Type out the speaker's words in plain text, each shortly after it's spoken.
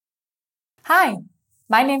Hi,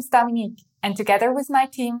 my name's Dominique, and together with my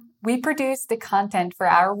team, we produce the content for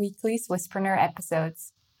our weekly Swisspreneur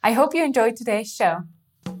episodes. I hope you enjoyed today's show.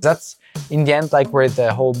 That's in the end like where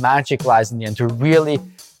the whole magic lies in the end, to really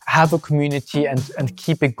have a community and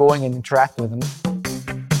keep it going and interact with them.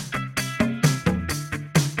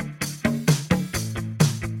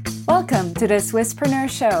 Welcome to the Swisspreneur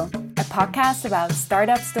Show, a podcast about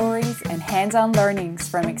startup stories and hands-on learnings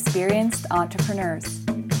from experienced entrepreneurs.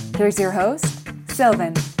 Here's your host,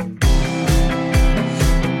 Sylvan.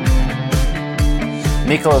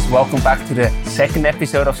 Nicholas, welcome back to the second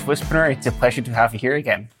episode of Swisspreneur. It's a pleasure to have you here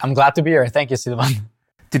again. I'm glad to be here. Thank you, Sylvan.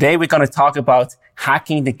 Today, we're going to talk about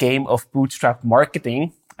hacking the game of bootstrap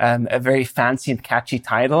marketing, a very fancy and catchy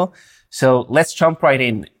title. So let's jump right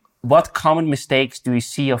in. What common mistakes do you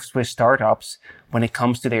see of Swiss startups when it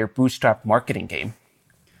comes to their bootstrap marketing game?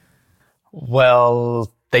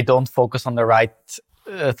 Well, they don't focus on the right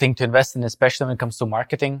thing to invest in, especially when it comes to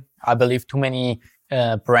marketing. I believe too many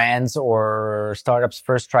brands or startups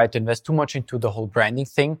first try to invest too much into the whole branding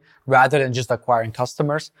thing rather than just acquiring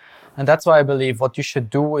customers. And that's why I believe what you should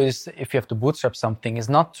do is, if you have to bootstrap something, is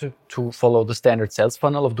not to follow the standard sales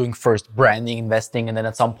funnel of doing first branding, investing, and then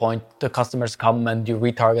at some point the customers come and you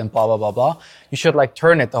retarget and blah, blah, blah, blah. You should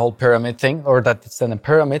turn it, the whole pyramid thing, or that it's then a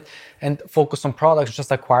pyramid, and focus on products,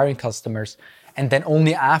 just acquiring customers. And then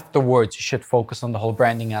only afterwards you should focus on the whole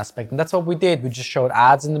branding aspect. And that's what we did. We just showed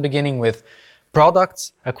ads in the beginning with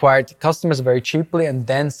products, acquired customers very cheaply, and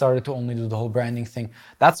then started to only do the whole branding thing.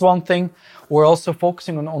 That's one thing. We're also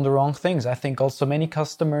focusing on the wrong things. I think also many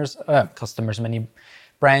many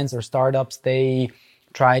brands or startups, they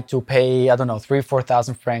try to pay,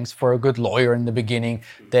 3,000-4,000 francs for a good lawyer in the beginning.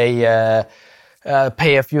 They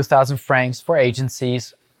pay a few thousand francs for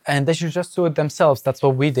agencies, and they should just do it themselves. That's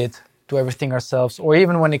what we did. Do everything ourselves. Or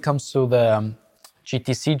even when it comes to the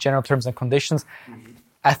GTC, general terms and conditions,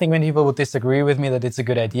 I think many people would disagree with me that it's a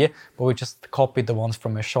good idea, but we just copied the ones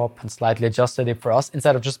from a shop and slightly adjusted it for us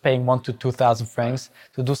instead of just paying 1,000 to 2,000 francs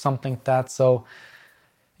to do something like that. So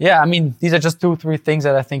yeah, these are just 2-3 things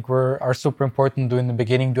that I think are super important to do in the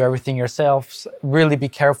beginning. Do everything yourselves. Really be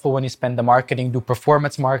careful when you spend the marketing. Do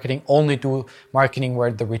performance marketing. Only do marketing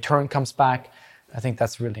where the return comes back. I think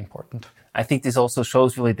that's really important. I think this also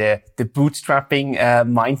shows really the bootstrapping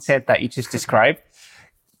mindset that you just described.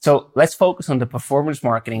 So let's focus on the performance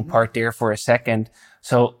marketing part there for a second.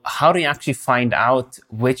 So how do you actually find out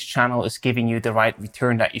which channel is giving you the right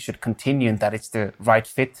return that you should continue and that it's the right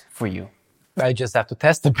fit for you? I just have to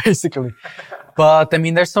test it basically. But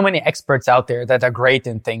there's so many experts out there that are great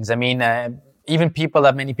in things. Even people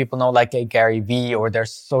that many people know, like Gary Vee, or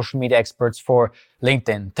there's social media experts for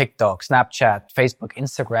LinkedIn, TikTok, Snapchat, Facebook,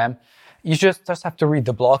 Instagram. You just have to read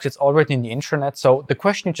the blogs. It's already in the internet. So the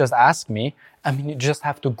question you just asked me, you just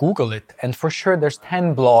have to Google it. And for sure, there's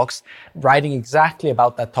 10 blogs writing exactly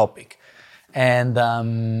about that topic. And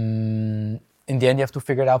in the end, you have to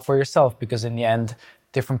figure it out for yourself, because in the end,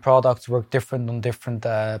 different products work different on different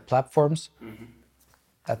platforms. Mm-hmm.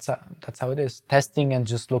 That's how it is. Testing and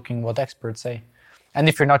just looking what experts say. And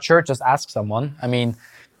if you're not sure, just ask someone.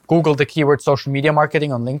 Google the keyword social media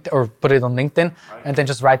marketing on LinkedIn, or put it on LinkedIn, and then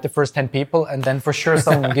just write the first 10 people, and then for sure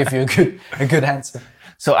someone will give you a good answer.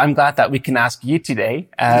 So I'm glad that we can ask you today.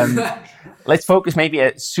 Let's focus,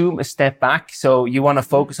 zoom a step back. So you want to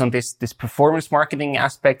focus on this performance marketing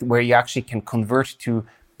aspect where you actually can convert to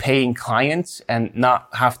paying clients and not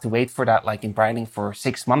have to wait for that, like in branding, for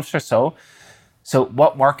 6 months or so. So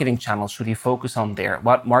what marketing channels should you focus on there?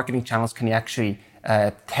 What marketing channels can you actually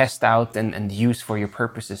test out and use for your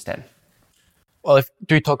purposes then? Well,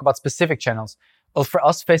 do you talk about specific channels? Well, for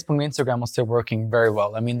us, Facebook and Instagram are still working very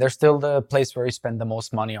well. They're still the place where you spend the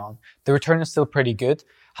most money on. The return is still pretty good.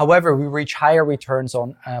 However, we reach higher returns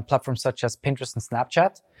on platforms such as Pinterest and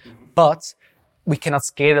Snapchat, but we cannot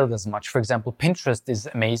scale it as much. For example, Pinterest is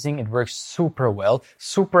amazing. It works super well,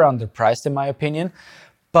 super underpriced in my opinion.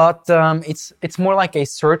 But it's more like a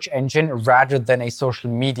search engine rather than a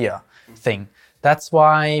social media thing. That's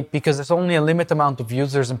why, because there's only a limited amount of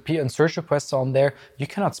users and search requests on there, you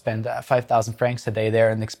cannot spend 5,000 francs a day there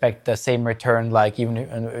and expect the same return, even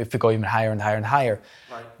if you go even higher and higher and higher.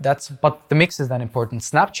 Right. But the mix is then important.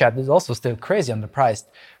 Snapchat is also still crazy underpriced.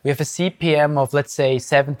 We have a CPM of, let's say,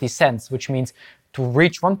 70 cents, which means to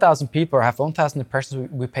reach 1,000 people or have 1,000 impressions,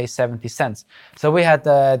 we pay 70 cents. So we had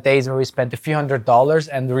days where we spent a few $100s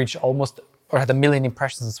and reached had 1 million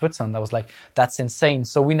impressions in Switzerland. I was like, that's insane.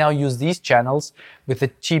 So we now use these channels with a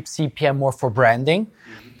cheap CPM more for branding,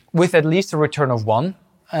 with at least a return of 1.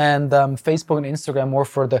 And Facebook and Instagram more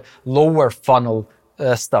for the lower funnel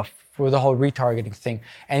stuff, for the whole retargeting thing.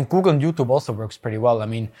 And Google and YouTube also works pretty well.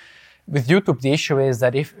 with YouTube, the issue is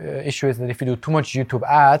that if you do too much YouTube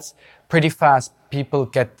ads, pretty fast people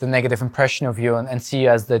get the negative impression of you and see you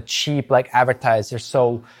as the cheap like advertiser.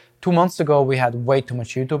 So 2 months ago we had way too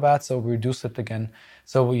much YouTube ads, so we reduced it again.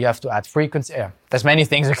 So you have to add frequency. Yeah, there's many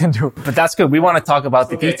things you can do. But that's good. We want to talk about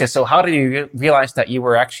the details. So how did you realize that you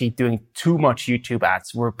were actually doing too much YouTube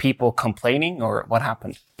ads? Were people complaining or what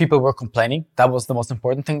happened? People were complaining. That was the most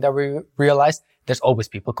important thing that we realized. There's always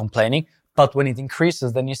people complaining. But when it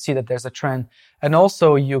increases, then you see that there's a trend. And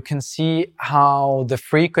also you can see how the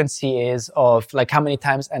frequency is of like how many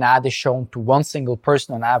times an ad is shown to one single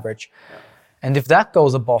person on average. Yeah. And if that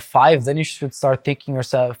goes above 5, then you should start thinking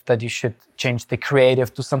yourself that you should change the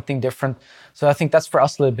creative to something different. So I think that's for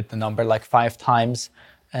us a little bit the number, like 5 times.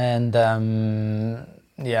 And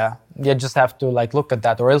you just have to like look at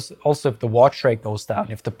that. Or else also if the watch rate goes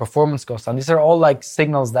down, if the performance goes down, these are all like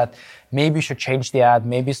signals that maybe you should change the ad,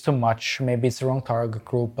 maybe it's too much, maybe it's the wrong target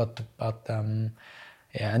group.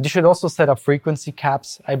 And you should also set up frequency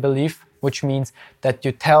caps, I believe, which means that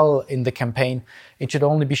you tell in the campaign it should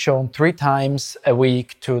only be shown 3 times a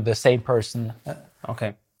week to the same person.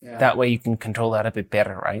 Okay. Yeah. That way you can control that a bit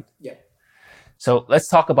better, right? Yeah. So let's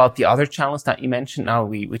talk about the other channels that you mentioned. Now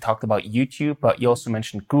we talked about YouTube, but you also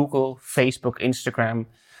mentioned Google, Facebook, Instagram.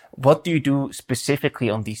 What do you do specifically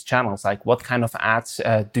on these channels? Like what kind of ads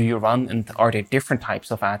do you run, and are there different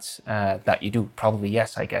types of ads that you do? Probably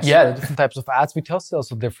yes, I guess. Yeah, different types of ads. We test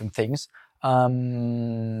also different things.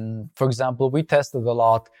 For example, we tested a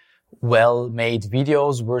lot well-made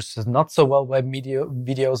videos versus not so well-made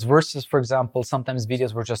videos versus, for example, sometimes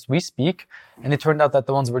videos were just we speak, and it turned out that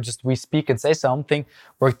the ones where just we speak and say something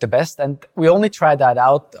worked the best. And we only tried that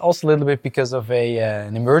out also a little bit because of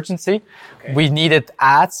an emergency. Okay. We needed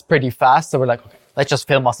ads pretty fast, so we're like, okay, let's just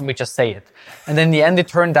film us and we just say it. And then in the end, it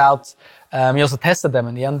turned out, we also tested them,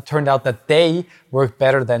 and in the end, it turned out that they worked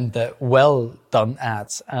better than the well-done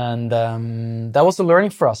ads. And that was a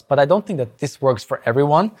learning for us. But I don't think that this works for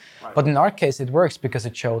everyone. Right. But in our case, it works because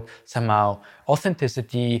it showed somehow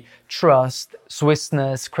authenticity, trust,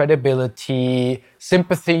 Swissness, credibility,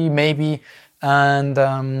 sympathy, maybe. And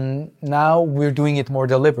now we're doing it more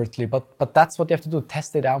deliberately. But that's what you have to do.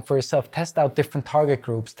 Test it out for yourself. Test out different target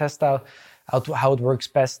groups. Test out how it works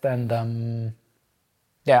best. And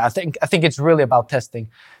I think it's really about testing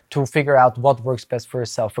to figure out what works best for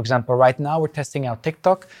yourself. For example, right now we're testing out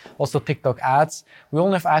TikTok, also TikTok ads. We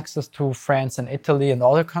only have access to France and Italy and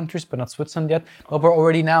other countries, but not Switzerland yet. But we're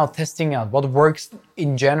already now testing out what works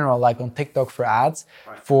in general, like on TikTok for ads,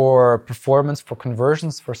 for performance, for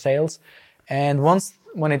conversions, for sales. And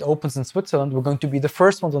when it opens in Switzerland, we're going to be the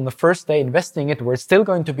first ones on the first day investing it. We're still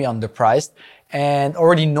going to be underpriced and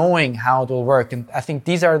already knowing how it will work. And I think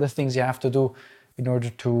these are the things you have to do in order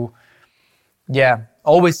to,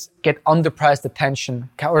 always get underpriced attention,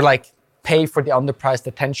 or like pay for the underpriced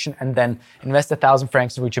attention and then invest 1,000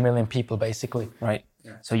 francs to reach 1 million people, basically. Right.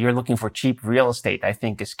 Yeah. So you're looking for cheap real estate, I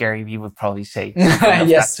think, as Gary Vee would probably say.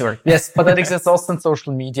 Yes, yes, but that exists also in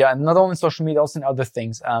social media, and not only social media, also in other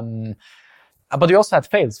things. But we also had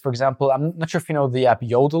fails. For example, I'm not sure if you know the app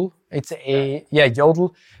Yodel. It's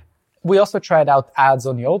Yodel. We also tried out ads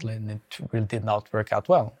on Yodel, and it really did not work out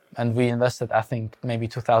well. And we invested, I think, maybe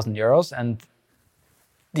 2,000 euros. And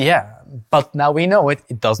but now we know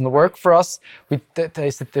it doesn't work for us. We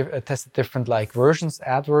tested different like versions,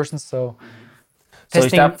 ad versions. So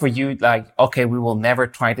is that for you like, okay, we will never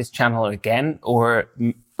try this channel again, or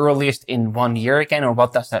earliest in 1 year again? Or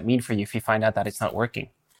what does that mean for you if you find out that it's not working?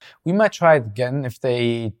 We might try it again if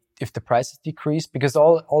the prices decrease, because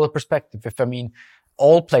all the perspective.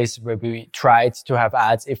 All places where we tried to have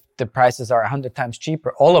ads, if the prices are 100 times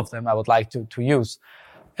cheaper, all of them I would like to use.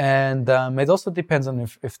 And it also depends on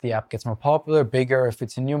if the app gets more popular, bigger, if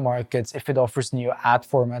it's in new markets, if it offers new ad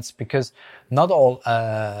formats, because not all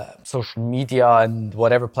social media and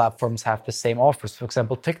whatever platforms have the same offers. For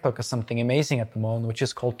example, TikTok has something amazing at the moment, which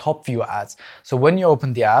is called top view ads. So when you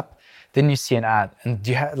open the app, then you see an ad, and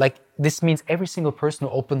you have this means every single person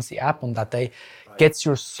who opens the app on that day gets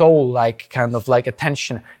your soul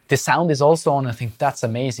attention. The sound is also on. I think that's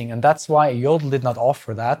amazing, and that's why Yodel did not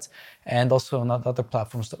offer that, and also not other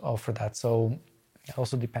platforms that offer that. So it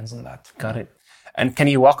also depends on that. Got it. And can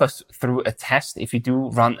you walk us through a test? If you do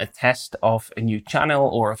run a test of a new channel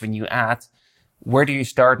or of a new ad, where do you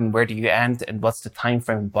start and where do you end, and what's the time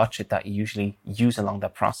frame and budget that you usually use along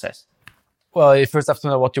that process? Well, you first have to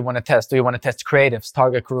know what you want to test. Do you want to test creatives,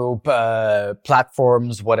 target group,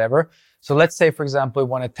 platforms, whatever? So let's say, for example, we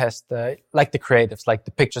want to test like the creatives, like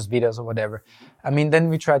the pictures, videos, or whatever. I mean, then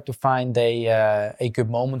we try to find a good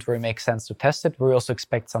moment where it makes sense to test it. We also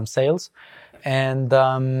expect some sales. And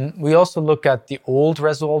we also look at the old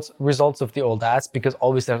results of the old ads, because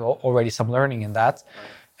always there's already some learning in that.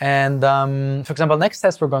 And for example, next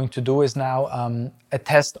test we're going to do is now a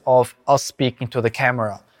test of us speaking to the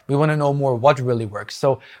camera. We want to know more what really works.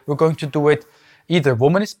 So we're going to do it either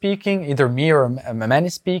woman is speaking, either me or a man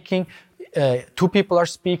is speaking, two people are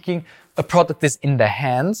speaking, a product is in the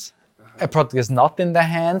hands, a product is not in the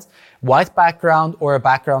hands, white background or a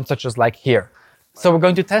background such as like here. So we're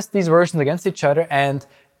going to test these versions against each other, and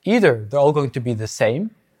either they're all going to be the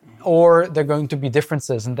same or they're going to be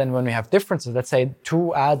differences. And then when we have differences, let's say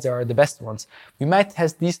 2 ads are the best ones, we might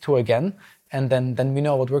test these 2 again, and then we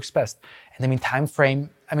know what works best. And I mean, time frame,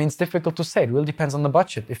 I mean, it's difficult to say. It really depends on the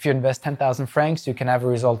budget. If you invest 10,000 francs, you can have a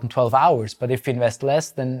result in 12 hours. But if you invest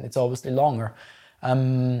less, then it's obviously longer.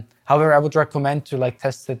 However, I would recommend to like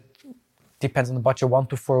test it, depends on the budget, 1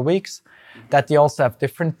 to 4 weeks. That you also have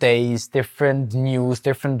different days, different news,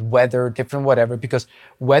 different weather, different whatever, because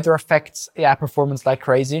weather affects performance like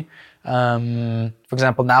crazy. For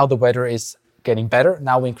example, now the weather is getting better.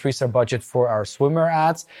 Now we increase our budget for our swimmer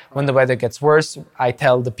ads. When the weather gets worse, I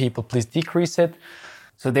tell the people, please decrease it.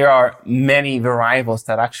 So there are many variables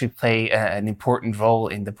that actually play an important role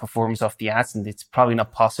in the performance of the ads, and it's probably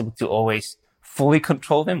not possible to always fully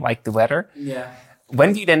control them, like the weather. Yeah.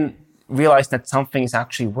 When do you then realize that something is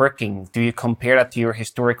actually working? Do you compare that to your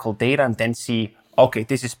historical data and then see, okay,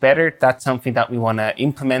 this is better, that's something that we want to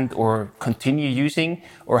implement or continue using?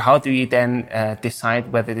 Or how do you then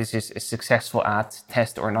decide whether this is a successful ad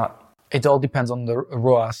test or not? It all depends on the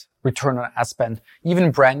ROAS, return on ad spend.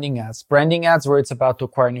 Even branding ads where it's about to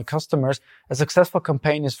acquire new customers, a successful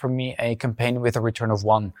campaign is for me a campaign with a return of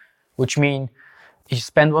 1, which means you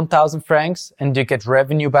spend 1,000 francs and you get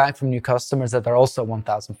revenue back from new customers that are also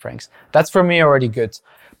 1,000 francs. That's for me already good.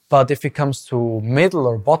 But if it comes to middle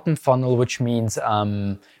or bottom funnel, which means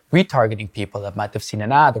retargeting people that might have seen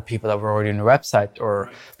an ad, or people that were already on your website, or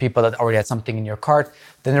people that already had something in your cart,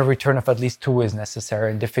 then a return of at least 2 is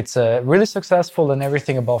necessary. And if it's really successful and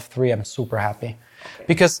everything above 3, I'm super happy.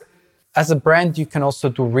 Because as a brand, you can also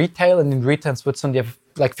do retail, and in retail in Switzerland, you have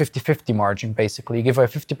like 50-50 margin, basically. You give away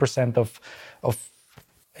 50% of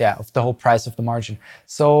the whole price of the margin.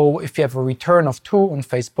 So if you have a return of 2 on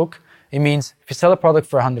Facebook, it means if you sell a product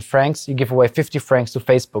for 100 francs, you give away 50 francs to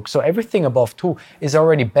Facebook. So everything above 2 is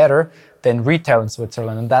already better than retail in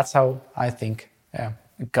Switzerland. And that's how I think. Yeah.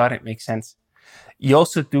 Got it. Makes sense. You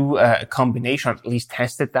also do a combination, or at least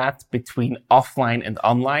tested that, between offline and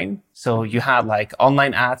online. So you had like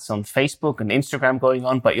online ads on Facebook and Instagram going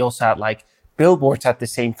on, but you also had like billboards at the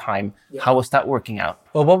same time. Yeah. How was that working out?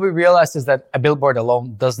 Well, what we realized is that a billboard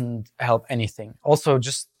alone doesn't help anything. Also,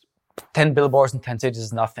 just 10 billboards in 10 cities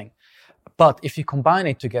is nothing. But if you combine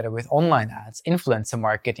it together with online ads, influencer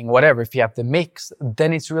marketing, whatever, if you have the mix,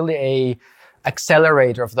 then it's really a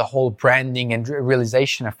accelerator of the whole branding and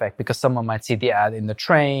realization effect, because someone might see the ad in the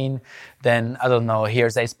train, then, I don't know,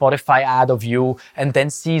 here's a Spotify ad of you, and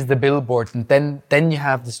then sees the billboard, and then you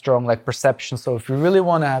have the strong like perception. So if you really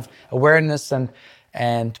want to have awareness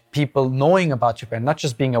and people knowing about your brand, not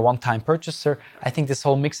just being a one-time purchaser, I think this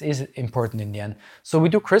whole mix is important in the end. So we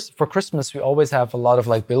do for Christmas, we always have a lot of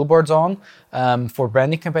like billboards on for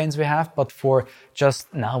branding campaigns we have, but for just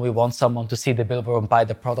now we want someone to see the billboard and buy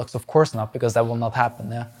the products, of course not, because that will not happen.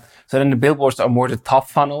 Yeah. So then the billboards are more the top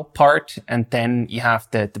funnel part, and then you have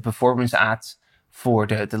the performance ads for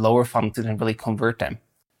the lower funnel to then really convert them.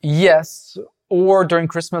 Yes, or during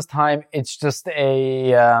Christmas time, it's just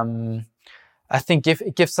I think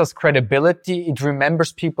it gives us credibility. It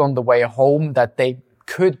remembers people on the way home that they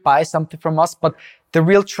could buy something from us. But the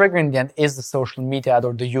real trigger in the end is the social media ad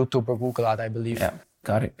or the YouTube or Google ad, I believe. Yeah,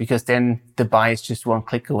 got it. Because then the buy is just 1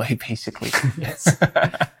 click away, basically. Yes.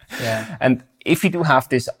 Yeah. And if you do have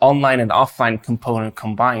this online and offline component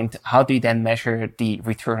combined, how do you then measure the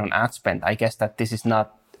return on ad spend? I guess that this is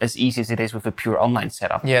not as easy as it is with a pure online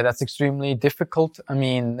setup. Yeah, that's extremely difficult. I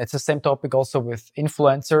mean, it's the same topic also with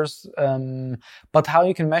influencers. But how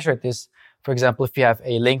you can measure it is, for example, if you have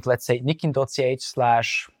a link, let's say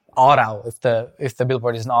nikin.ch/Aarau, if the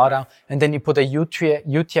billboard is in Aarau, and then you put a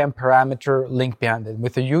UTM parameter link behind it.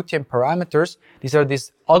 With the UTM parameters, these are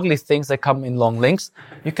these ugly things that come in long links.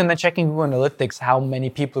 You can then check in Google Analytics how many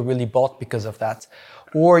people really bought because of that.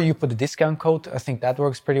 Or you put a discount code. I think that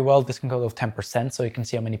works pretty well. Discount code of 10%, so you can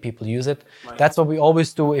see how many people use it. Right. That's what we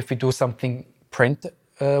always do if we do something print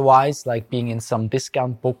wise, like being in some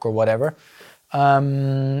discount book or whatever.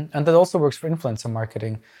 And that also works for influencer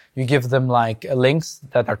marketing. You give them like links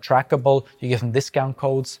that are trackable. You give them discount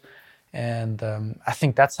codes. And I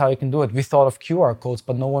think that's how you can do it. We thought of QR codes,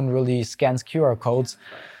 but no one really scans QR codes.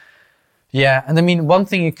 Yeah, and I mean, one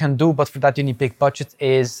thing you can do, but for that you need big budgets,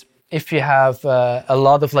 is if you have a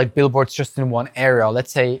lot of like billboards just in one area,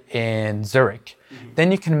 let's say in Zurich,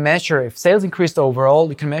 then you can measure if sales increased overall,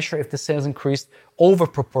 you can measure if the sales increased over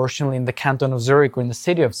proportionally in the canton of Zurich or in the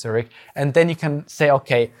city of Zurich. And then you can say,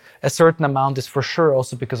 okay, a certain amount is for sure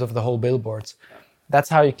also because of the whole billboards. That's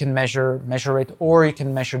how you can measure it, or you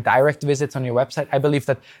can measure direct visits on your website. I believe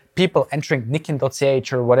that people entering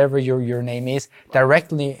nikin.ch or whatever your name is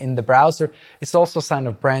directly in the browser, it's also a sign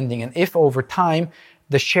of branding. And if over time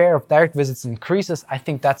the share of direct visits increases, I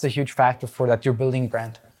think that's a huge factor for that you're building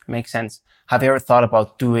brand. Makes sense. Have you ever thought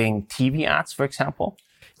about doing TV ads, for example?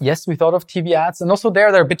 Yes, we thought of TV ads. And also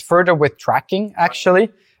they're a bit further with tracking, actually.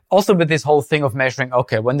 Also with this whole thing of measuring,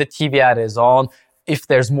 okay, when the TV ad is on, if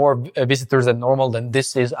there's more visitors than normal, then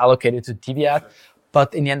this is allocated to TV ad.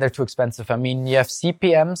 But in the end, they're too expensive. I mean, you have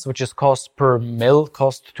CPMs, which is cost per mil,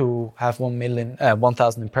 cost to have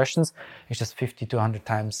 1,000 impressions. It's just 50 to 100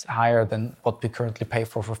 times higher than what we currently pay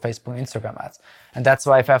for Facebook and Instagram ads. And that's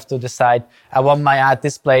why if I have to decide, I want my ad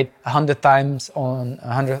displayed 100 times on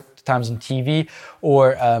TV,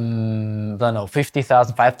 or, I don't know,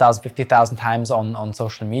 50,000, 5,000, 50,000 times on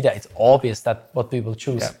social media, it's obvious that what we will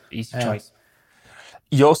choose. Yeah, easy choice.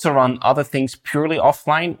 You also run other things purely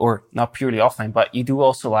offline, or not purely offline, but you do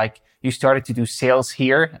also you started to do sales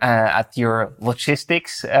here at your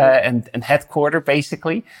logistics and headquarter,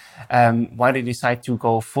 basically. Why did you decide to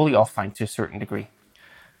go fully offline to a certain degree?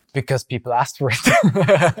 Because people asked for it.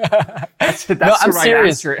 That's no, I'm right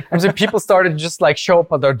serious. Answer. I mean, people started just show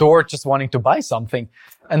up at their door just wanting to buy something.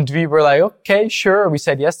 And we were like, okay, sure. We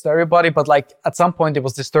said yes to everybody. But at some point it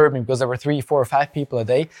was disturbing because there were 3, 4, or 5 people a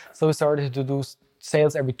day. So we started to do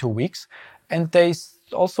sales every 2 weeks. And they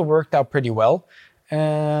also worked out pretty well.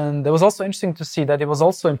 And it was also interesting to see that it was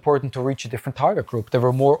also important to reach a different target group. There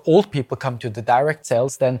were more old people come to the direct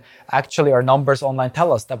sales than actually our numbers online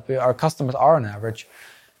tell us that our customers are on average.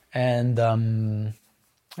 And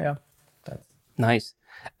yeah, that's nice.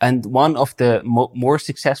 And one of the more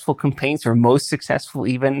successful campaigns, or most successful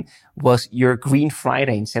even, was your Green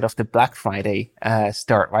Friday instead of the Black Friday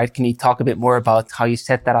start, right? Can you talk a bit more about how you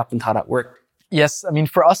set that up and how that worked? Yes, I mean,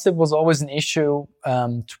 for us, it was always an issue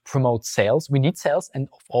to promote sales. We need sales, and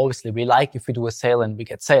obviously we like if we do a sale and we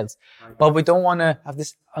get sales. Right. But we don't want to have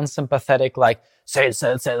this unsympathetic,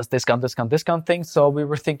 sales, discount thing. So we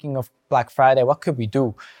were thinking of Black Friday. What could we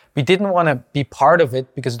do? We didn't want to be part of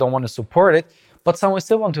it because we don't want to support it, but we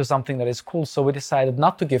still want to do something that is cool. So we decided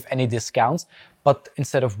not to give any discounts, but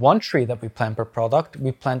instead of 1 tree that we plant per product,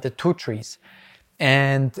 we planted 2 trees.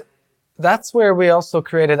 And that's where we also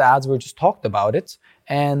created ads. We just talked about it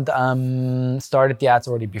and started the ads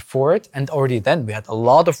already before it. And already then we had a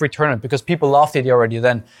lot of return because people loved it already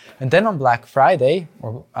then. And then on Black Friday,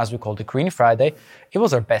 or as we called it Green Friday, it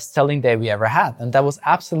was our best selling day we ever had. And that was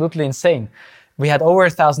absolutely insane. We had over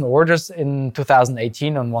 1,000 orders in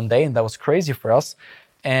 2018 on one day, and that was crazy for us.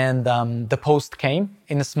 And the post came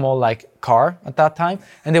in a small car at that time,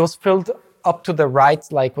 and it was filled up to the right,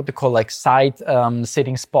 what they call side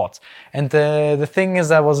sitting spots. And the thing is,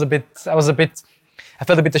 I felt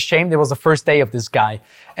a bit ashamed. It was the first day of this guy,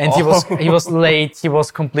 and he was late. He was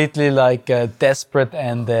completely desperate,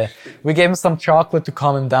 and we gave him some chocolate to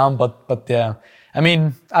calm him down. But yeah, I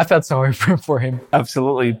mean, I felt sorry for him.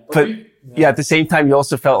 Absolutely, but yeah, at the same time, you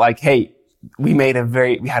also felt like, hey, we had a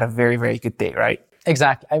very, very good day, right?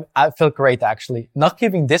 Exactly. I felt great, actually. Not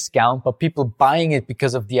giving discount, but people buying it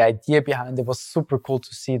because of the idea behind it was super cool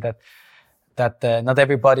to see that not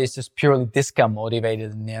everybody is just purely discount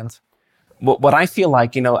motivated in the end. What I feel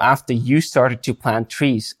like, after you started to plant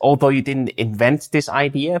trees, although you didn't invent this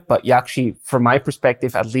idea, but you actually, from my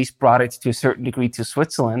perspective, at least brought it to a certain degree to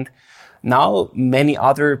Switzerland. Now, many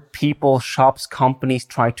other people, shops, companies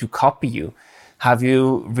try to copy you. Have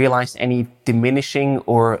you realized any diminishing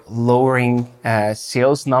or lowering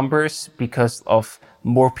sales numbers because of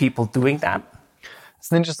more people doing that?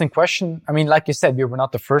 It's an interesting question. I mean, like you said, we were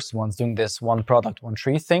not the first ones doing this 1 product, 1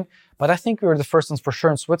 tree thing, but I think we were the first ones for sure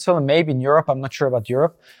in Switzerland, maybe in Europe. I'm not sure about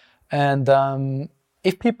Europe. And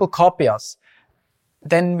if people copy us,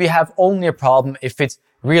 then we have only a problem if it's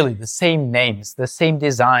really the same names, the same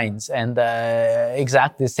designs, and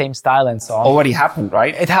exactly the same style and so on. Already happened,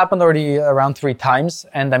 right? It happened already around 3 times.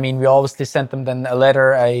 And I mean, we obviously sent them then a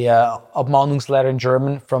letter, a Abmahnungsletter in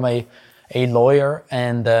German from a lawyer,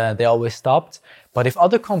 and they always stopped. But if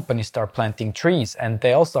other companies start planting trees and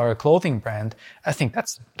they also are a clothing brand, I think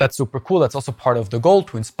that's super cool. That's also part of the goal,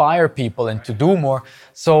 to inspire people and to do more.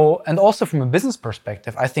 So, and also from a business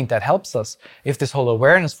perspective, I think that helps us. If this whole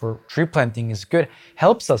awareness for tree planting is good,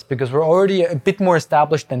 helps us because we're already a bit more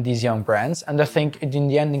established than these young brands. And I think it in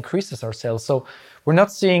the end increases our sales. So we're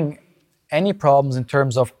not seeing any problems in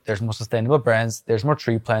terms of there's more sustainable brands, there's more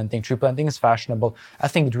tree planting is fashionable. I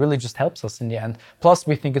think it really just helps us in the end. Plus,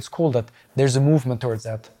 we think it's cool that there's a movement towards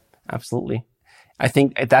that. Absolutely. I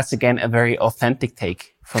think that's, again, a very authentic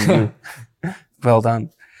take from you. Well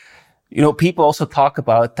done. You know, people also talk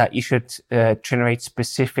about that you should generate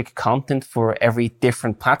specific content for every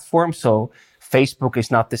different platform. So Facebook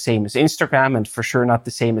is not the same as Instagram and for sure not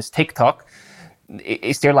the same as TikTok.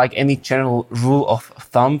 Is there like any general rule of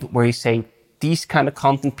thumb where you say these kind of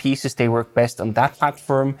content pieces, they work best on that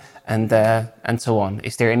platform and so on?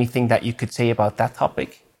 Is there anything that you could say about that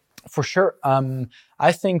topic? For sure.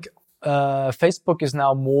 I think Facebook is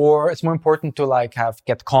now it's more important to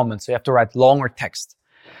get comments. So you have to write longer text.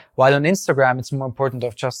 While on Instagram, it's more important to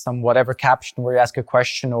have just some whatever caption where you ask a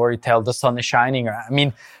question or you tell the sun is shining.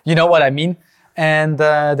 You know what I mean? And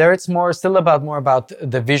there it's still more about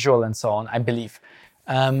the visual and so on, I believe.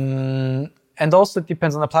 And also it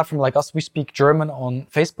depends on the platform. Like us, we speak German on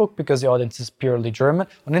Facebook because the audience is purely German.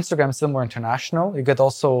 On Instagram, it's still more international. You get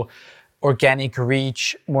also organic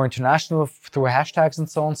reach, more international through hashtags and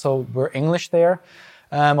so on. So we're English there.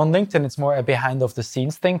 On LinkedIn, it's more a behind of the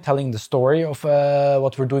scenes thing, telling the story of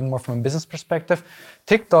what we're doing more from a business perspective.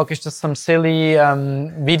 TikTok is just some silly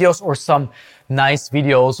videos or some nice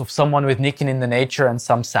videos of someone with nicking in the nature and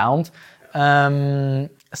some sound.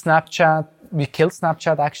 Snapchat, we killed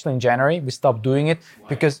Snapchat actually in January. We stopped doing it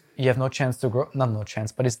because you have no chance to grow, not no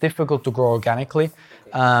chance, but it's difficult to grow organically.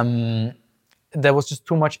 There was just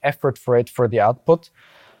too much effort for the output.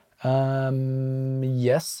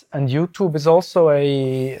 Yes, and YouTube is also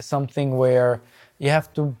something where you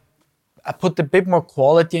have to put a bit more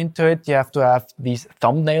quality into it. You have to have these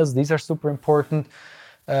thumbnails. These are super important.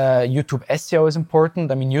 YouTube SEO is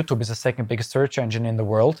important. YouTube is the second biggest search engine in the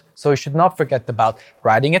world. So you should not forget about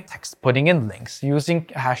writing a text, putting in links, using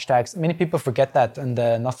hashtags. Many people forget that and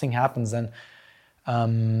nothing happens. And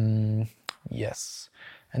yes.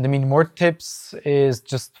 And more tips is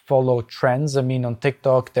just follow trends. On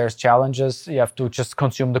TikTok, there's challenges. You have to just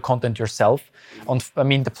consume the content yourself.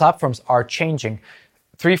 The platforms are changing.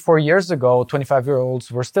 3-4 years ago,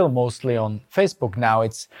 25-year-olds were still mostly on Facebook. Now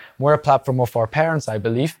it's more a platform of our parents, I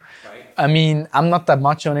believe. Right. I'm not that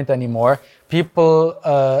much on it anymore.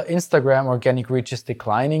 Instagram organic reach is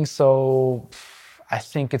declining. So I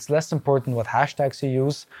think it's less important what hashtags you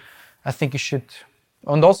use. I think you should,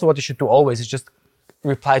 and also what you should do always is just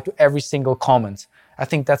reply to every single comment. I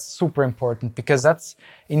think that's super important because that's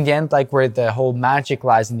in the end where the whole magic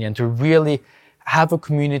lies in the end, to really have a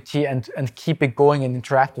community and keep it going and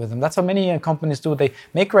interact with them. That's what many companies do. They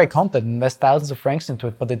make great content, invest thousands of francs into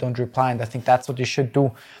it, but they don't reply. And I think that's what you should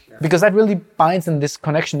do because that really binds in this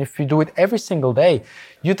connection. If you do it every single day,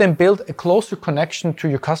 you then build a closer connection to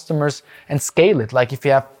your customers and scale it. Like if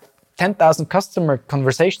you have 10,000 customer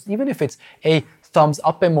conversations, even if it's a thumbs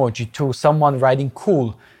up emoji to someone writing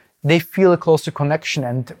cool, they feel a closer connection.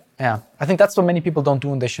 And I think that's what many people don't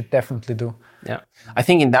do and they should definitely do. Yeah. I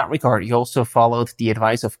think in that regard, you also followed the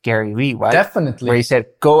advice of Gary Vee, right? Definitely. Where he said,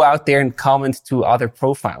 go out there and comment to other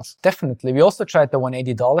profiles. Definitely. We also tried the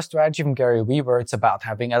 $180 strategy from Gary Vee, where it's about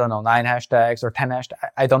having, 9 hashtags or 10 hashtags.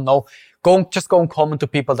 I don't know. Go and comment to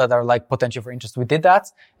people that are potential for interest. We did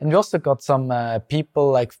that. And we also got some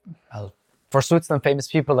people for Switzerland, famous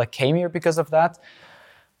people that came here because of that.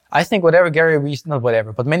 I think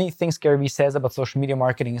many things Gary Vee says about social media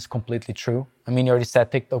marketing is completely true. You already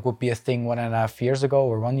said TikTok would be a thing 1.5 years ago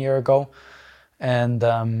or 1 year ago. And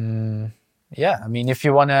if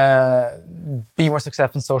you want to be more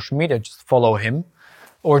successful in social media, just follow him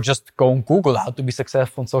or just go and Google how to be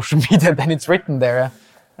successful in social media. Then it's written there.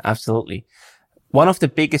 Absolutely. One of the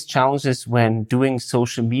biggest challenges when doing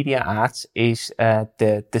social media ads is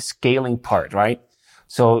the scaling part, right?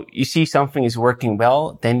 So you see something is working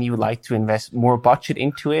well, then you like to invest more budget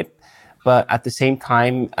into it. But at the same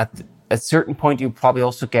time, at a certain point, you probably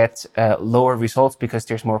also get lower results because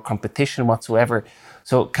there's more competition whatsoever.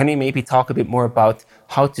 So can you maybe talk a bit more about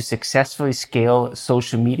how to successfully scale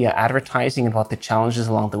social media advertising and what the challenges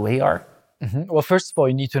along the way are? Mm-hmm. Well, first of all,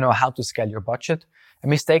 you need to know how to scale your budget. A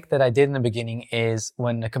mistake that I did in the beginning is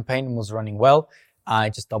when a campaign was running well, I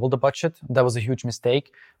just doubled the budget. That was a huge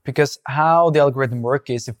mistake because how the algorithm works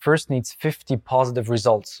is it first needs 50 positive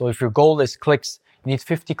results. So if your goal is clicks, you need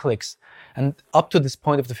 50 clicks. And up to this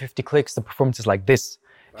point of the 50 clicks, the performance is like this.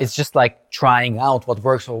 It's just like trying out what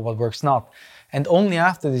works or what works not. And only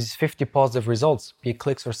after these 50 positive results, be it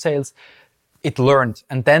clicks or sales, it learned.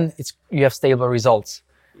 And then you have stable results.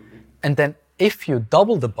 And then if you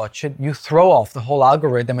double the budget, you throw off the whole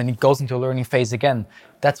algorithm and it goes into a learning phase again.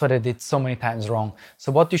 That's what I did so many times wrong.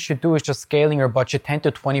 So what you should do is just scaling your budget 10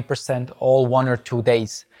 to 20% all 1 or 2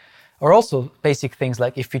 days. Or also basic things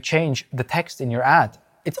like if you change the text in your ad,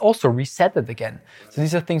 it's also reset it again. So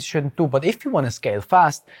these are things you shouldn't do. But if you want to scale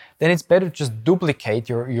fast, then it's better to just duplicate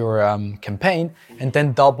your campaign and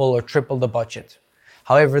then double or triple the budget.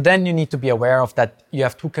 However, then you need to be aware of that you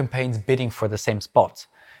have 2 campaigns bidding for the same spot.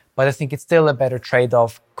 But I think it's still a better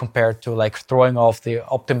trade-off compared to like throwing off the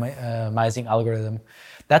optimizing algorithm.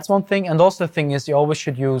 That's one thing. And also the thing is you always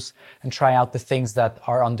should use and try out the things that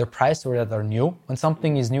are underpriced or that are new. When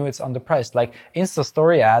something is new, it's underpriced. Like Insta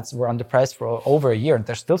story ads were underpriced for over a year and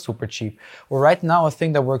they're still super cheap. Well, right now, a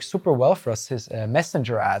thing that works super well for us is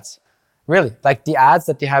messenger ads. Really, like the ads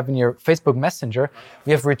that you have in your Facebook Messenger,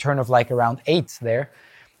 we have a return of like around 8 there.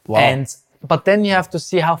 Wow. But then you have to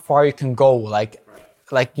see how far you can go. Like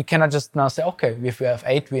you cannot just now say, okay, if we have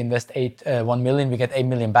 8, we invest 1 million, we get 8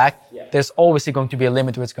 million back. Yeah. There's always going to be a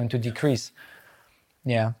limit where it's going to decrease.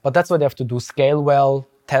 Yeah, but that's what you have to do. Scale well,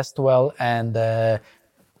 test well, and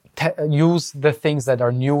use the things that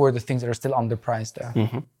are new or the things that are still underpriced there.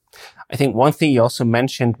 Mm-hmm. I think one thing you also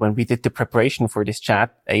mentioned when we did the preparation for this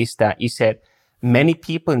chat is that you said many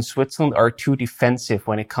people in Switzerland are too defensive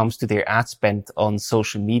when it comes to their ad spend on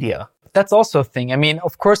social media. That's also a thing. I mean,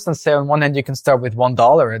 of course, let's say on one hand, you can start with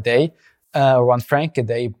 $1 a day or 1 franc a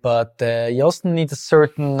day, but you also need a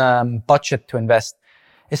certain budget to invest,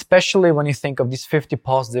 especially when you think of these 50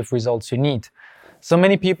 positive results you need. So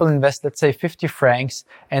many people invest, let's say, 50 francs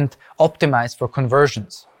and optimize for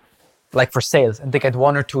conversions, like for sales, and they get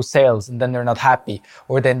 1 or 2 sales and then they're not happy.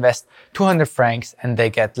 Or they invest 200 francs and they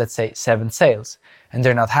get, let's say, 7 sales and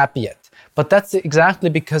they're not happy yet. But that's exactly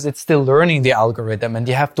because it's still learning the algorithm and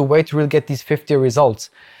you have to wait to really get these 50 results.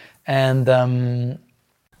 And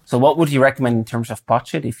so what would you recommend in terms of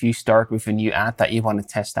budget if you start with a new ad that you want to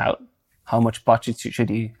test out? How much budget should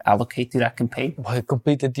you allocate to that campaign? Well, it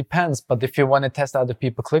completely depends. But if you want to test out if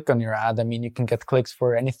people click on your ad, I mean, you can get clicks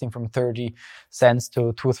for anything from 30 cents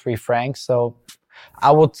to 2 or 3 francs. So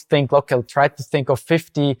I would think, look, I'll try to think of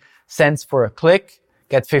 50 cents for a click.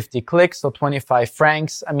 Get 50 clicks, so 25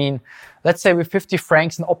 francs. I mean, let's say with 50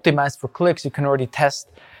 francs and optimized for clicks, you can already test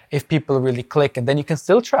if people really click. And then you can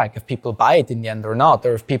still track if people buy it in the end or not,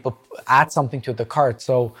 or if people add something to the cart.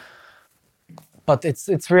 So, but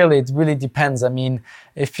it really depends. I mean,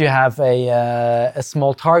 if you have a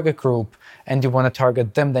small target group and you want to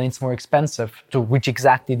target them, then it's more expensive to reach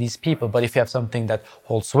exactly these people. But if you have something that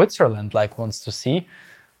whole Switzerland wants to see,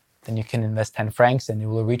 then you can invest 10 francs and you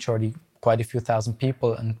will reach already quite a few thousand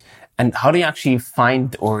people. And how do you actually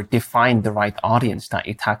find or define the right audience that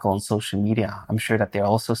you tackle on social media? I'm sure that there are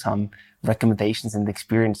also some recommendations and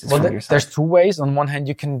experiences from your side. There's 2 ways. On one hand,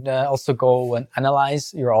 you can also go and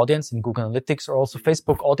analyze your audience in Google Analytics, or also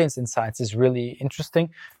Facebook Audience Insights is really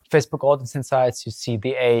interesting. Facebook Audience Insights, you see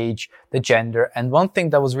the age, the gender. And one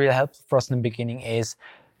thing that was really helpful for us in the beginning is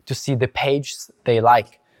to see the pages they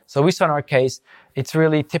like. So we saw in our case, it's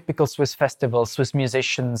really typical Swiss festivals, Swiss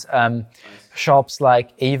musicians, shops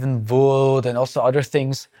like Evenwood and also other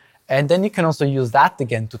things. And then you can also use that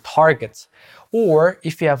again to target. Or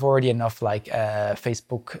if you have already enough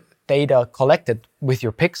Facebook data collected with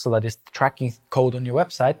your pixel, that is the tracking code on your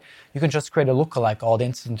website, you can just create a lookalike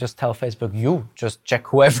audience and just tell Facebook, you just check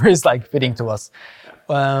whoever is fitting to us.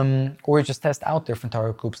 Or you just test out different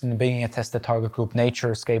target groups. In the beginning, I tested target group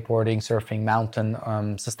nature, skateboarding, surfing, mountain,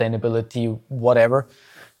 sustainability, whatever,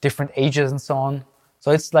 different ages and so on.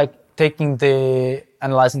 So it's like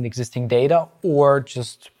analyzing the existing data or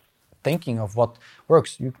just thinking of what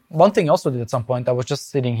works. One thing I also did at some point, I was just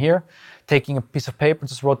sitting here, taking a piece of paper,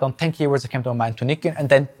 just wrote down 10 keywords that came to my mind to Nikin, and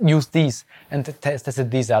then used these and tested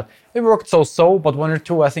these out. It worked so, but 1 or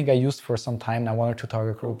 2 I think I used for some time now, 1 or 2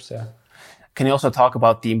 target groups, yeah. Can you also talk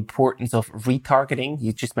about the importance of retargeting?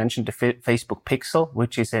 You just mentioned the Facebook pixel,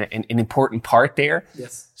 which is an important part there.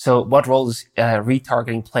 Yes. So what role does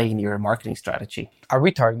retargeting play in your marketing strategy? Our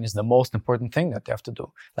retargeting is the most important thing that you have to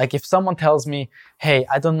do. Like if someone tells me, hey,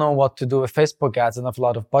 I don't know what to do with Facebook ads and I have a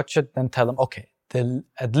lot of budget, then tell them, okay,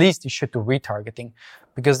 at least you should do retargeting,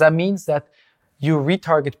 because that means that you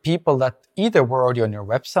retarget people that either were already on your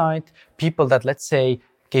website, people that, let's say,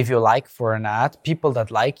 gave you a like for an ad, people that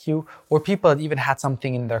like you, or people that even had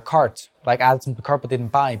something in their cart, like added something to the cart but didn't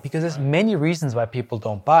buy. Because there's many reasons why people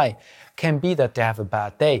don't buy. Can be that they have a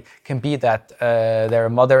bad day. Can be that their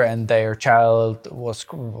mother and their child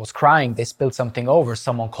was crying. They spilled something over.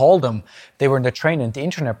 Someone called them. They were in the train and the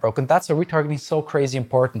internet broke. And that's why retargeting is so crazy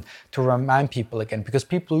important to remind people again, because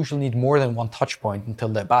people usually need more than one touch point until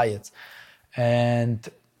they buy it. And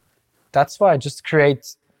that's why I just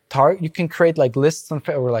create you can create like lists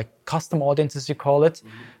or like custom audiences, you call it,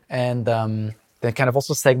 and then kind of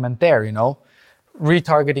also segment there, you know.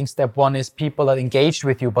 Retargeting step one is people that engaged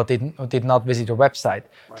with you but did not visit your website.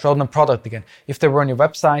 Right. Show them product again. If they were on your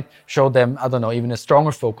website, show them, I don't know, even a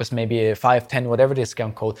stronger focus, maybe a 5, 10, whatever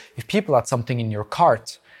discount code. If people had something in your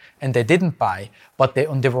cart and they didn't buy, but they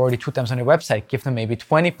were already 2 times on your website, give them maybe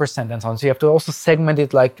 20% and so on. So you have to also segment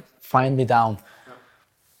it like finely down.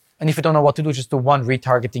 And if you don't know what to do, just do one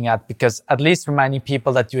retargeting ad, because at least reminding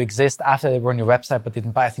people that you exist after they were on your website but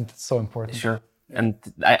didn't buy, I think that's so important. Sure. And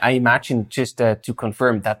I imagine, just to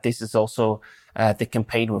confirm, that this is also the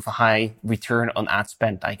campaign with a high return on ad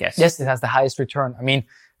spend, I guess. Yes, it has the highest return. I mean,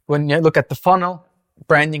 when you look at the funnel,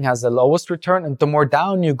 branding has the lowest return, and the more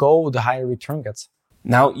down you go, the higher return gets.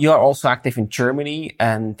 Now, you are also active in Germany,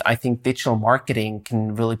 and I think digital marketing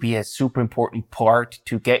can really be a super important part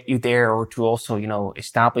to get you there, or to also, you know,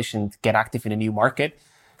 establish and get active in a new market.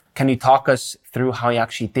 Can you talk us through how you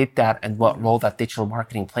actually did that and what role that digital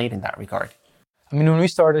marketing played in that regard? I mean, when we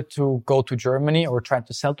started to go to Germany or tried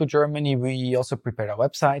to sell to Germany, we also prepared our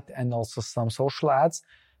website and also some social ads.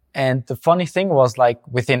 And the funny thing was, like,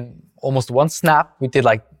 within almost one snap, we did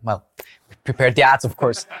we prepared the ads, of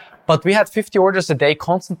course. But we had 50 orders a day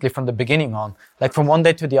constantly from the beginning on, like from one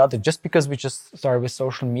day to the other, just because we just started with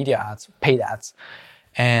social media ads, paid ads.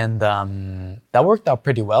 And that worked out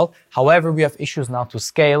pretty well. However, we have issues now to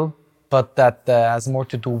scale, but that has more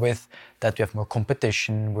to do with that we have more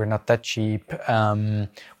competition. We're not that cheap. We're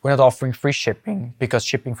not offering free shipping, because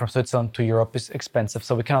shipping from Switzerland to Europe is expensive,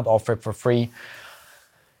 so we cannot offer it for free.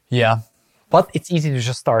 Yeah. But it's easy to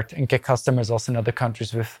just start and get customers also in other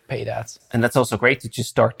countries with paid ads. And that's also great to just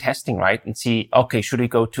start testing, right? And see, okay, should we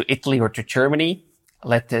go to Italy or to Germany?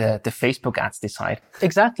 Let the Facebook ads decide.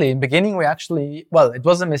 Exactly. In the beginning, we actually, it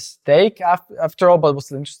was a mistake after all, but it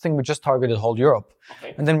was interesting. We just targeted whole Europe.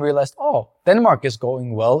 Okay. And then we realized, Denmark is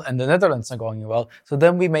going well and the Netherlands are going well. So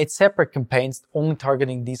then we made separate campaigns only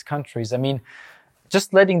targeting these countries. I mean,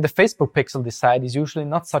 just letting the Facebook pixel decide is usually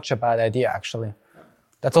not such a bad idea, actually.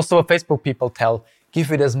 That's also what Facebook people tell.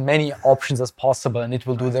 Give it as many options as possible and it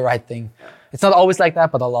will do the right thing. It's not always like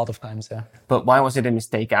that, but a lot of times, yeah. But why was it a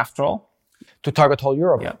mistake after all? To target whole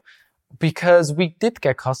Europe. Yeah. Because we did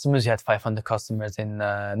get customers. You had 500 customers in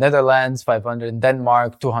Netherlands, 500 in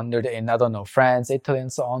Denmark, 200 in, France, Italy,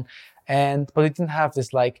 and so on. But it didn't have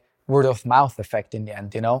this like word of mouth effect in the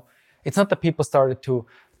end, you know? It's not that people started to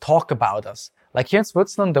talk about us. Like here in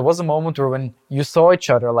Switzerland, there was a moment where when you saw each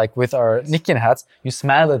other, like with our Nikian hats, you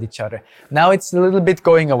smiled at each other. Now it's a little bit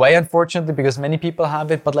going away, unfortunately, because many people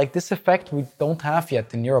have it. But like this effect, we don't have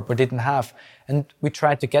yet in Europe, or didn't have. And we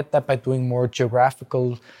tried to get that by doing more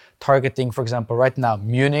geographical targeting. For example, right now,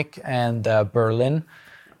 Munich and Berlin,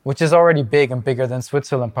 which is already big and bigger than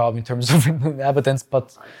Switzerland, probably in terms of inhabitants.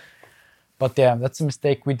 But yeah, that's a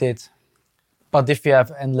mistake we did. But if you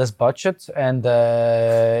have endless budget and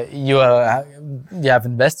you have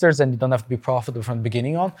investors and you don't have to be profitable from the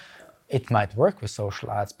beginning on, it might work with social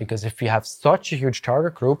ads, because if you have such a huge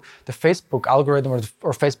target group, the Facebook algorithm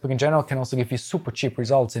or Facebook in general can also give you super cheap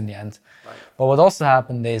results in the end. Right. But what also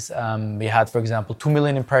happened is we had, for example, 2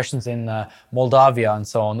 million impressions in Moldavia and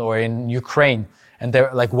so on, or in Ukraine, and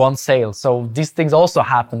they're like one sale. So these things also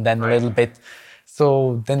happened then a little bit.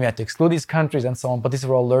 So then we had to exclude these countries and so on. But these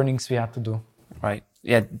are all learnings we had to do. Right.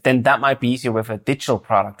 Yeah. Then that might be easier with a digital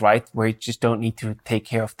product, right? Where you just don't need to take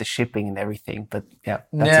care of the shipping and everything. But yeah,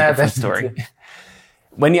 that's a different story.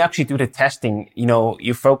 When you actually do the testing,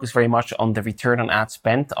 you focus very much on the return on ad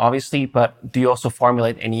spend, obviously, but do you also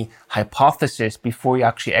formulate any hypothesis before you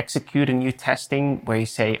actually execute a new testing where you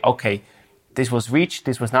say, okay, this was reached,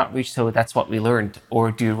 this was not reached, so that's what we learned?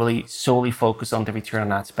 Or do you really solely focus on the return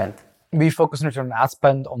on ad spend? We focus on return on ad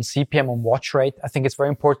spend, on CPM, on watch rate. I think it's very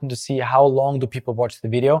important to see how long do people watch the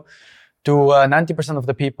video. Do 90% of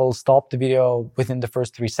the people stop the video within the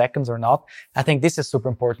first 3 seconds or not? I think this is super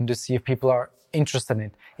important to see if people are interested in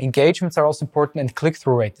it. Engagements are also important, and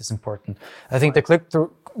click-through rate is important. I think the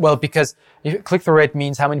click-through, because click-through rate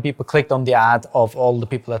means how many people clicked on the ad of all the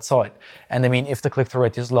people that saw it. And I mean, if the click-through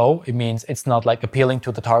rate is low, it means it's not like appealing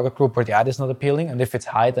to the target group, or the ad is not appealing. And if it's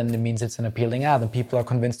high, then it means it's an appealing ad and people are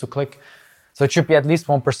convinced to click. So it should be at least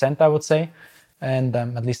 1%, I would say. And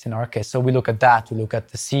at least in our case, so we look at that. We look at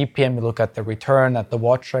the CPM, we look at the return, at the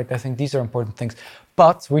watch rate. I think these are important things.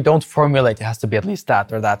 But we don't formulate it has to be at least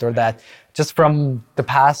that or that or that. Just from the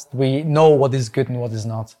past, we know what is good and what is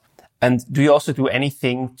not. And do you also do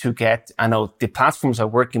anything to get, I know the platforms are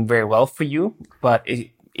working very well for you, but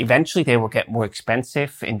eventually they will get more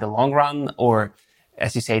expensive in the long run, or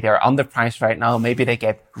as you say, they're underpriced right now. Maybe they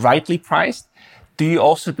get rightly priced. Do you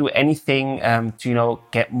also do anything to,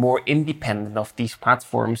 get more independent of these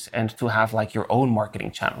platforms and to have like your own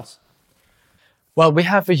marketing channels? Well, we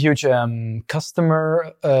have a huge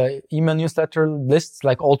customer email newsletter lists,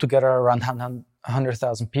 like altogether around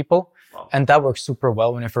 100,000 people. Wow. And that works super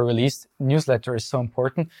well whenever released. Newsletter is so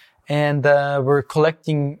important. And we're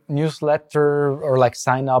collecting newsletter or like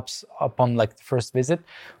sign-ups upon like the first visit.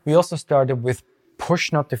 We also started with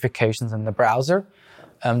push notifications in the browser.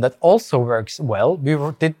 That also works well. We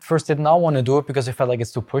did not want to do it because we felt like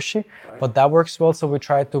it's too pushy, but that works well. So we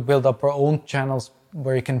tried to build up our own channels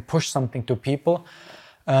where you can push something to people.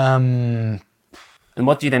 And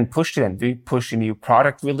what do you then push to them? Do you push a new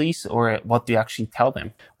product release, or what do you actually tell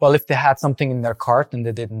them? Well, if they had something in their cart and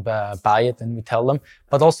they didn't buy it, then we tell them.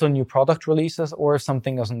 But also new product releases, or if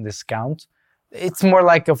something is on discount. It's more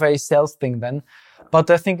like of a sales thing then. But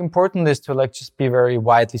I think important is to like just be very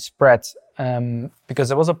widely spread. Because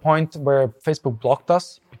there was a point where Facebook blocked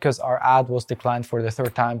us because our ad was declined for the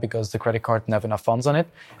third time because the credit card didn't have enough funds on it.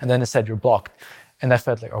 And then they said, you're blocked. And I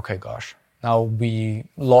felt like, okay, gosh, now we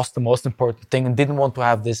lost the most important thing and didn't want to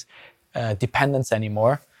have this dependence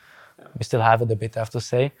anymore. We still have it a bit, I have to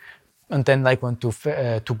say. And then like went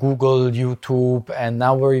to Google, YouTube, and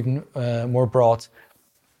now we're even more broad.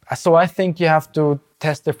 So I think you have to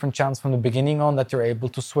test different channels from the beginning on that you're able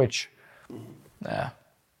to switch. Yeah.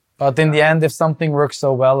 But in the end, if something works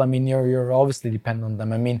so well, I mean, you're obviously dependent on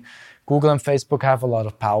them. I mean, Google and Facebook have a lot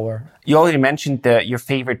of power. You already mentioned your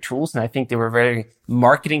favorite tools, and I think they were very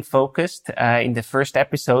marketing focused in the first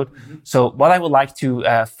episode. Mm-hmm. So what I would like to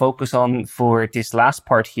focus on for this last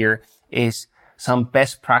part here is some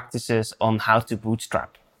best practices on how to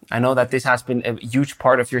bootstrap. I know that this has been a huge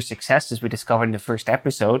part of your success, as we discovered in the first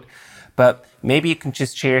episode, but maybe you can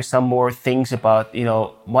just share some more things about,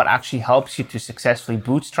 what actually helps you to successfully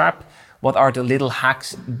bootstrap. What are the little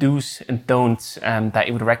hacks, do's and don'ts that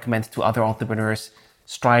you would recommend to other entrepreneurs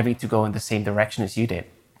striving to go in the same direction as you did?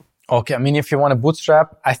 Okay, I mean, if you want to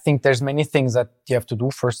bootstrap, I think there's many things that you have to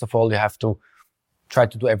do. First of all, you have to try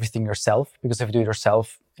to do everything yourself, because if you do it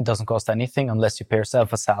yourself, it doesn't cost anything unless you pay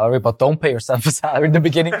yourself a salary, but don't pay yourself a salary in the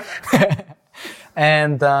beginning.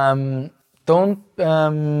 And don't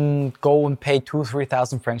go and pay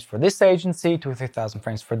 2,000-3,000 francs for this agency, 2,000-3,000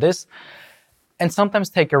 francs for this. And sometimes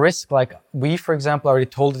take a risk. Like we, for example, already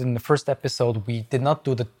told it in the first episode, we did not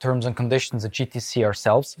do the terms and conditions at GTC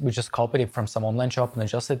ourselves. We just copied it from some online shop and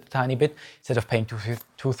adjusted it a tiny bit instead of paying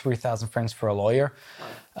 2,000-3,000 francs for a lawyer.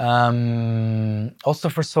 Also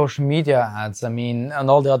for social media ads, I mean, and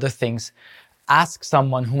all the other things, ask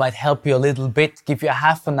someone who might help you a little bit, give you a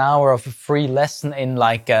half an hour of a free lesson in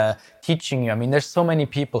like teaching you. I mean, there's so many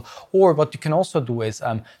people. Or what you can also do is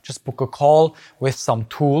just book a call with some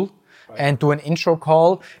tool and do an intro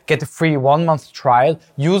call, get a free 1 month trial,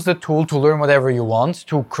 use the tool to learn whatever you want,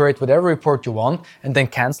 to create whatever report you want, and then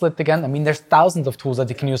cancel it again. I mean, there's thousands of tools that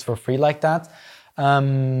you can use for free like that.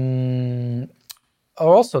 Or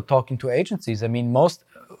also talking to agencies. I mean,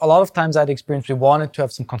 a lot of times I had experience, we wanted to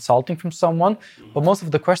have some consulting from someone, but most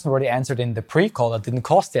of the questions were already answered in the pre-call that didn't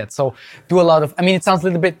cost yet. So do a lot of, I mean, it sounds a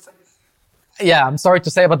little bit, yeah, I'm sorry to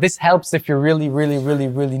say, but this helps if you really, really, really,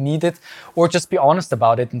 really need it, or just be honest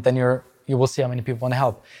about it, and then you will see how many people want to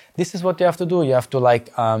help. This is what you have to do. You have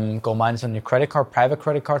to go minus on your credit card, private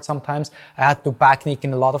credit card sometimes. I had to backnick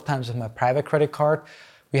in a lot of times with my private credit card.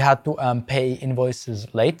 We had to pay invoices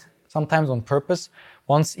late, sometimes on purpose.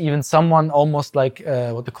 Once even someone almost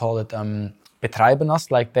betreiben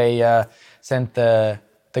us, like they sent the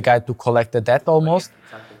guy to collect the debt almost.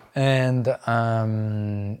 Yeah, exactly. And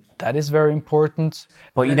that is very important.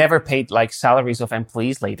 But you never paid like salaries of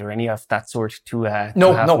employees late or any of that sort to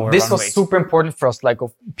No, have more this runways. Was super important for us. Like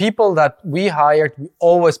of people that we hired, we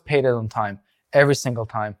always paid it on time, every single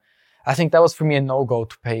time. I think that was for me a no-go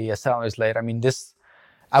to pay salaries late. I mean, there's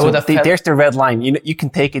the red line. You can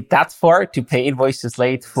take it that far to pay invoices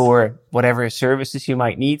late for whatever services you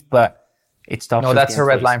might need, but it stops. No, that's a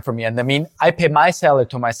red line for me. And I mean, I pay my salary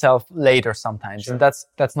to myself later sometimes, sure. And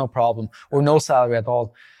that's no problem, or no salary at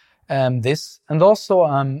all. And also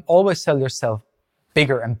always sell yourself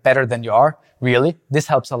bigger and better than you are. Really, this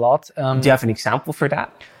helps a lot. Do you have an example for that?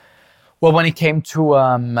 Well, when it came to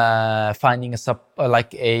finding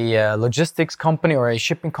a logistics company or a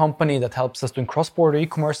shipping company that helps us doing cross-border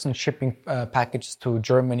e-commerce and shipping packages to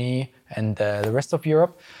Germany and the rest of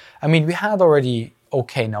Europe, I mean, we had already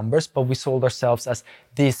okay numbers, but we sold ourselves as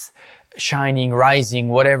this shining, rising,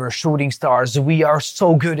 whatever, shooting stars. We are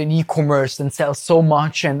so good in e-commerce and sell so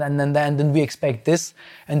much, and then we expect this,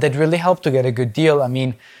 and that really helped to get a good deal. I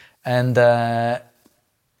mean, and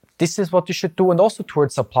this is what you should do. And also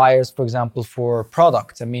towards suppliers, for example, for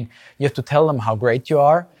products. I mean, you have to tell them how great you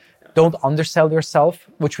are. Don't undersell yourself,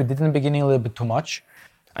 which we did in the beginning a little bit too much.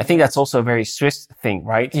 I think that's also a very Swiss thing,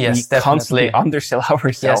 right? Yes, we definitely. Constantly undersell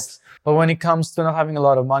ourselves. Yes. But when it comes to not having a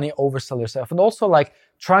lot of money, oversell yourself. And also like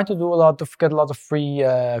trying to get a lot of free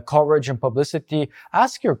coverage and publicity.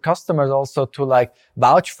 Ask your customers also to like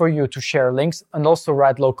vouch for you, to share links, and also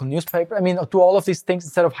write local newspaper. I mean, do all of these things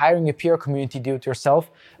instead of hiring a PR community, do it yourself.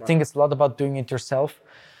 Right. I think it's a lot about doing it yourself.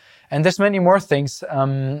 And there's many more things.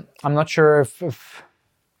 I'm not sure if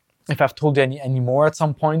I've told you any more at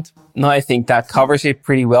some point. No, I think that covers it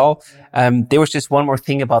pretty well. There was just one more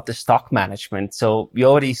thing about the stock management. So we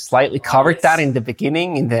already slightly covered that in the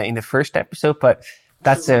beginning, in the first episode, but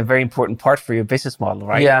that's a very important part for your business model,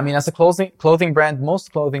 right? Yeah, I mean, as a clothing brand,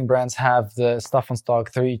 most clothing brands have the stuff on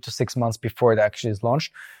stock 3 to 6 months before it actually is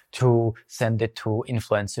launched to send it to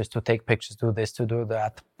influencers, to take pictures, do this, to do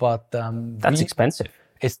that. But that's expensive.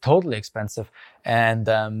 It's totally expensive. And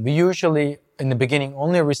we usually, in the beginning,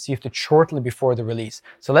 only received it shortly before the release.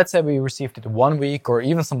 So let's say we received it 1 week or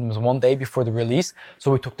even sometimes 1 day before the release. So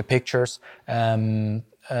we took the pictures and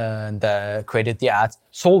created the ads,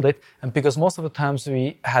 sold it. And because most of the times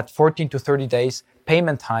we had 14 to 30 days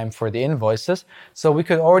payment time for the invoices, so we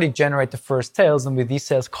could already generate the first sales, and with these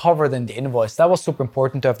sales covered in the invoice. That was super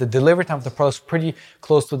important to have the delivery time of the products pretty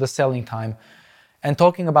close to the selling time. And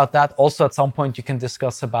talking about that, also at some point you can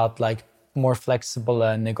discuss about like more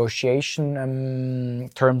flexible negotiation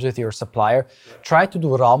terms with your supplier. Try to do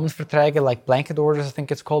Rahmenverträge, like blanket orders, I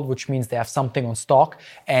think it's called, which means they have something on stock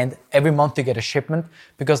and every month you get a shipment,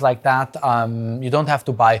 because like that, you don't have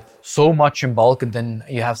to buy so much in bulk and then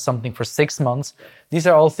you have something for 6 months. These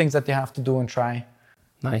are all things that you have to do and try.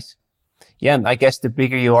 Nice. Yeah, and I guess the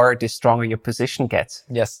bigger you are, the stronger your position gets.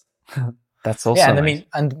 Yes. That's also and nice. I mean,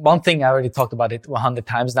 and one thing I already talked about it 100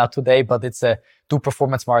 times now today, but it's do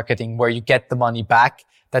performance marketing where you get the money back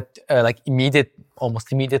that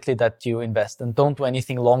almost immediately that you invest, and don't do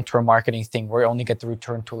anything long-term marketing thing where you only get the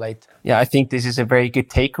return too late. Yeah, I think this is a very good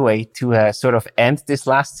takeaway to sort of end this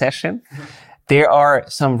last session. There are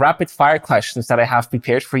some rapid fire questions that I have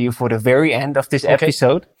prepared for you for the very end of this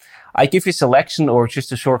episode. I give you a selection or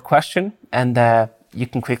just a short question, and you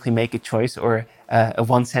can quickly make a choice or a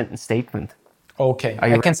one-sentence statement. Okay.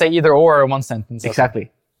 I can say either or one sentence. Exactly.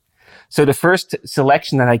 Okay. So the first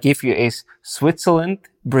selection that I give you is Switzerland,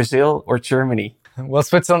 Brazil, or Germany. Well,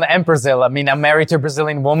 Switzerland and Brazil. I mean, I'm married to a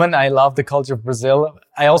Brazilian woman. I love the culture of Brazil.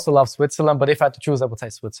 I also love Switzerland, but if I had to choose, I would say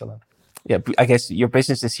Switzerland. Yeah, I guess your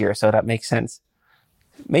business is here, so that makes sense.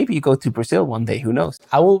 Maybe you go to Brazil one day, who knows?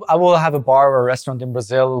 I will have a bar or a restaurant in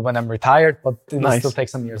Brazil when I'm retired, but it will still take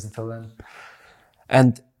some years until then.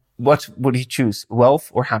 And what would you choose,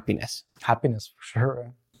 wealth or happiness? Happiness, for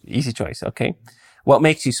sure. Easy choice, okay. What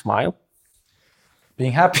makes you smile?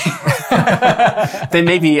 Being happy. Then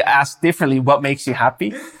maybe ask differently, what makes you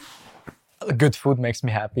happy? Good food makes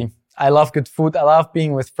me happy. I love good food. I love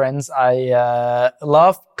being with friends. I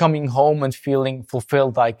love coming home and feeling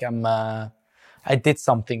fulfilled, like I did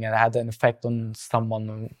something and I had an effect on someone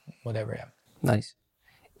or whatever. Yeah. Nice.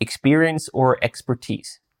 Experience or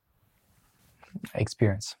expertise?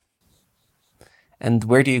 Experience. And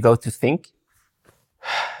where do you go to think?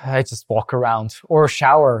 I just walk around or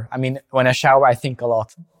shower. I mean, when I shower, I think a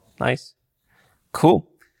lot. Nice. Cool.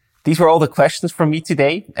 These were all the questions from me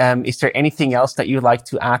today. Is there anything else that you'd like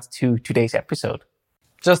to add to today's episode?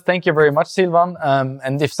 Just thank you very much, Silvan.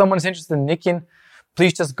 And if someone is interested in Nikin,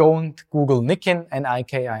 please just go and Google Nikin,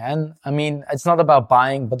 Nikin. I mean, it's not about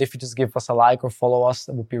buying, but if you just give us a like or follow us,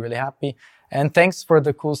 I would be really happy. And thanks for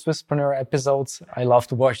the cool Swisspreneur episodes. I love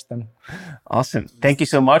to watch them. Awesome. Thank you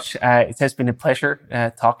so much. It has been a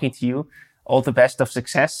pleasure talking to you. All the best of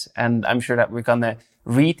success. And I'm sure that we're going to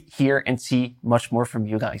read, hear, and see much more from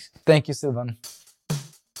you guys. Thank you, Silvan.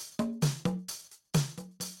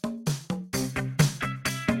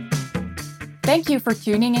 Thank you for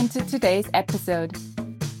tuning into today's episode.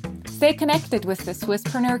 Stay connected with the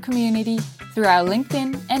Swisspreneur community through our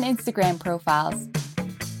LinkedIn and Instagram profiles.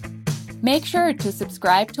 Make sure to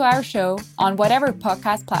subscribe to our show on whatever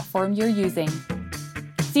podcast platform you're using.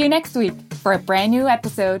 See you next week for a brand new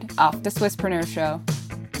episode of The Swisspreneur Show.